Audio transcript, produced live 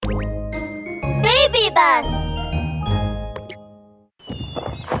bus.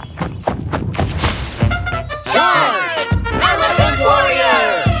 Charge! Elephant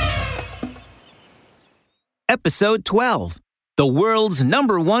Warrior! Episode 12, The World's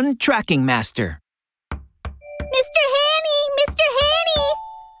 #1 Tracking Master. Mr. Hanny! Mr. Hanny!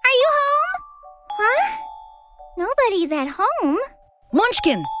 Are you home? Huh? Nobody's at home.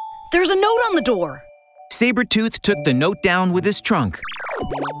 Munchkin, there's a note on the door. Sabretooth took the note down with his trunk.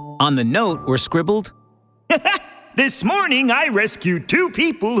 On the note were scribbled, This morning I rescued 2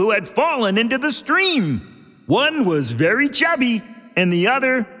 people who had fallen into the stream. One was very chubby and the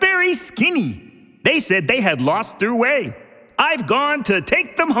other very skinny. They said they had lost their way. I've gone to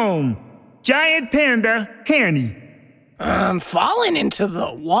take them home. Giant Panda, Hanny. Fallen into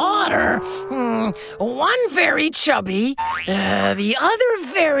the water. One very chubby, the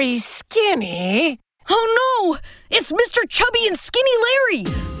other very skinny. Oh no! It's Mr. Chubby and Skinny Larry!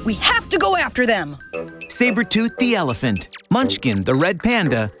 We have to go after them! Sabretooth the elephant, Munchkin the red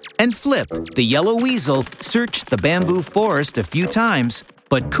panda, and Flip the yellow weasel searched the bamboo forest a few times,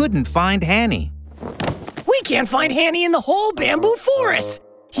 but couldn't find Hanny. We can't find Hanny in the whole bamboo forest.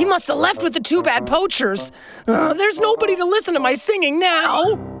 He must have left with the 2 bad poachers. There's nobody to listen to my singing now.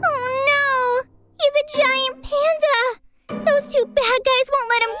 Oh no! He's a giant panda! Those 2 bad guys won't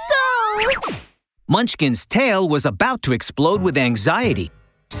let him go! Munchkin's tail was about to explode with anxiety.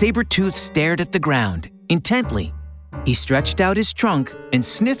 Sabretooth stared at the ground, intently. He stretched out his trunk and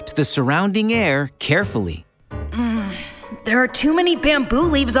sniffed the surrounding air carefully. There are too many bamboo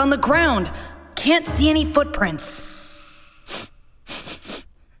leaves on the ground. Can't see any footprints.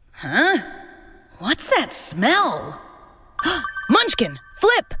 Huh? What's that smell? Munchkin,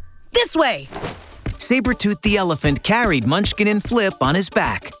 Flip, this way! Sabretooth the elephant carried Munchkin and Flip on his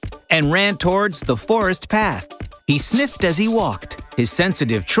back and ran towards the forest path. He sniffed as he walked, his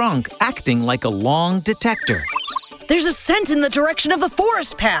sensitive trunk acting like a long detector. There's a scent in the direction of the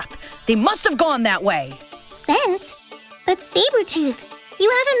forest path. They must have gone that way. Scent? But Sabretooth,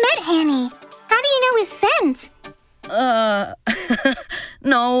 you haven't met Hanny. How do you know his scent?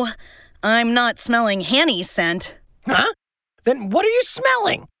 No, I'm not smelling Hanny's scent. Huh? Then what are you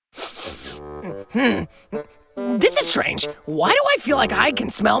smelling? This is strange. Why do I feel like I can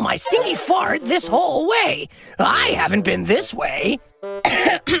smell my stinky fart this whole way? I haven't been this way.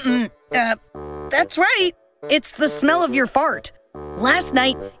 That's right. It's the smell of your fart. Last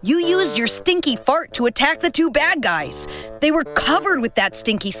night, you used your stinky fart to attack the 2 bad guys. They were covered with that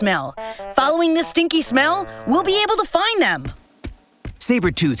stinky smell. Following this stinky smell, we'll be able to find them.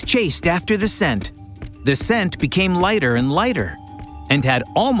 Sabretooth chased after the scent. The scent became lighter and lighter and had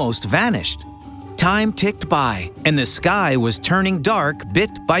almost vanished. Time ticked by, and the sky was turning dark bit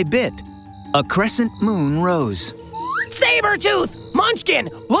by bit. A crescent moon rose. Sabretooth! Munchkin!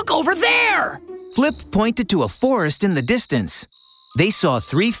 Look over there! Flip pointed to a forest in the distance. They saw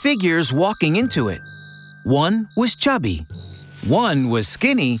 3 figures walking into it. One was chubby, one was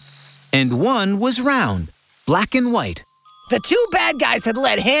skinny, and one was round, black and white. The 2 bad guys had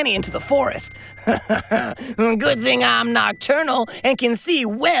led Hanny into the forest. Good thing I'm nocturnal and can see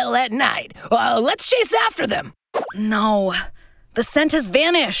well at night. Let's chase after them. No, the scent has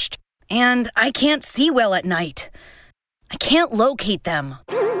vanished, and I can't see well at night. I can't locate them.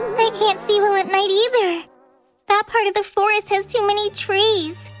 I can't see well at night either. That part of the forest has too many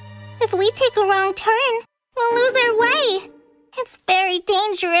trees. If we take a wrong turn, we'll lose our way. It's very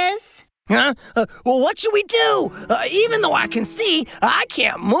dangerous. Huh? Well, what should we do? Even though I can see, I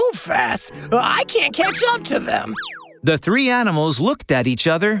can't move fast. I can't catch up to them. The 3 animals looked at each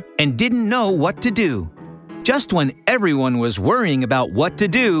other and didn't know what to do. Just when everyone was worrying about what to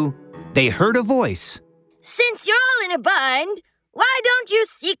do, they heard a voice. Since you're all in a bind, why don't you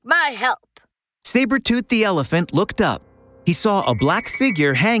seek my help? Sabretooth the elephant looked up. He saw a black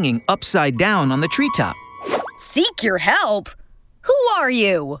figure hanging upside down on the treetop. Seek your help? Who are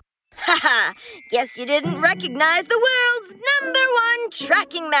you? Haha, guess you didn't recognize the world's #1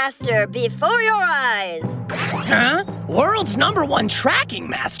 tracking master before your eyes. Huh? World's #1 tracking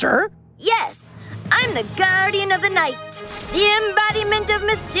master? Yes, I'm the guardian of the night, the embodiment of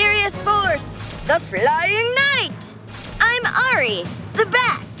mysterious force, the flying night. I'm Ari, the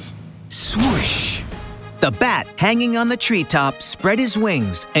bat. Swoosh! The bat hanging on the treetop spread his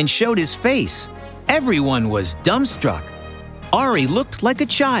wings and showed his face. Everyone was dumbstruck. Ari looked like a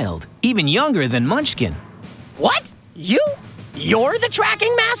child, even younger than Munchkin. What? You're the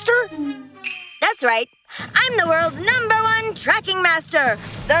tracking master? That's right. I'm the world's #1 tracking master,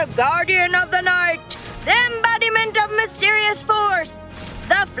 the guardian of the night, the embodiment of mysterious force,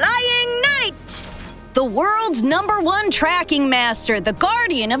 the flying night. The world's #1 tracking master, the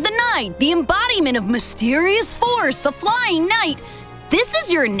guardian of the night, the embodiment of mysterious force, the flying knight. This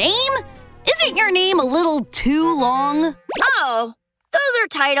is your name? Isn't your name a little too long? Oh, those are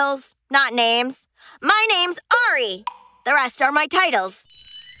titles, not names. My name's Ari. The rest are my titles.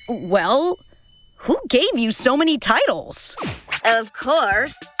 Well, who gave you so many titles? Of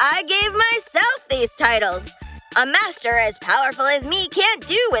course, I gave myself these titles. A master as powerful as me can't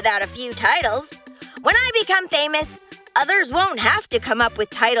do without a few titles. When I become famous, others won't have to come up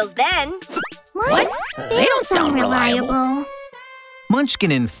with titles then. What? They don't sound reliable.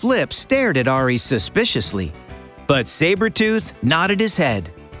 Munchkin and Flip stared at Ari suspiciously, but Sabretooth nodded his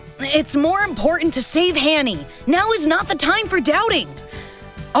head. It's more important to save Hanny. Now is not the time for doubting.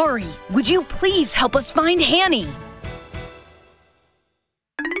 Ari, would you please help us find Hanny?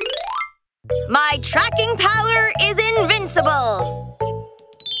 My tracking power is invincible.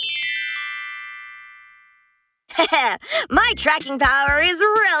 My tracking power is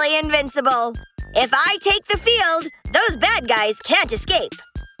really invincible. If I take the field, those bad guys can't escape.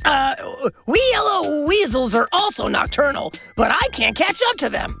 We yellow weasels are also nocturnal, but I can't catch up to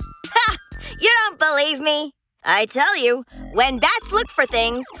them. Ha! You don't believe me? I tell you, when bats look for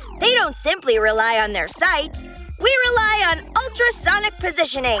things, they don't simply rely on their sight. We rely on ultrasonic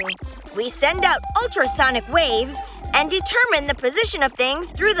positioning. We send out ultrasonic waves and determine the position of things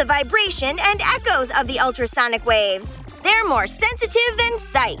through the vibration and echoes of the ultrasonic waves. They're more sensitive than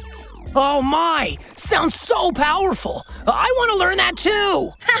sight. Oh my! Sounds so powerful! I want to learn that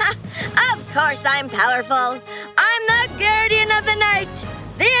too! Of course I'm powerful. I'm the guardian of the night,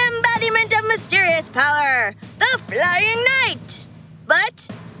 the embodiment of mysterious power, the flying knight. But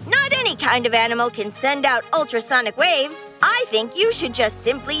not any kind of animal can send out ultrasonic waves. I think you should just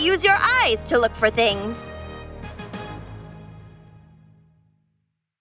simply use your eyes to look for things.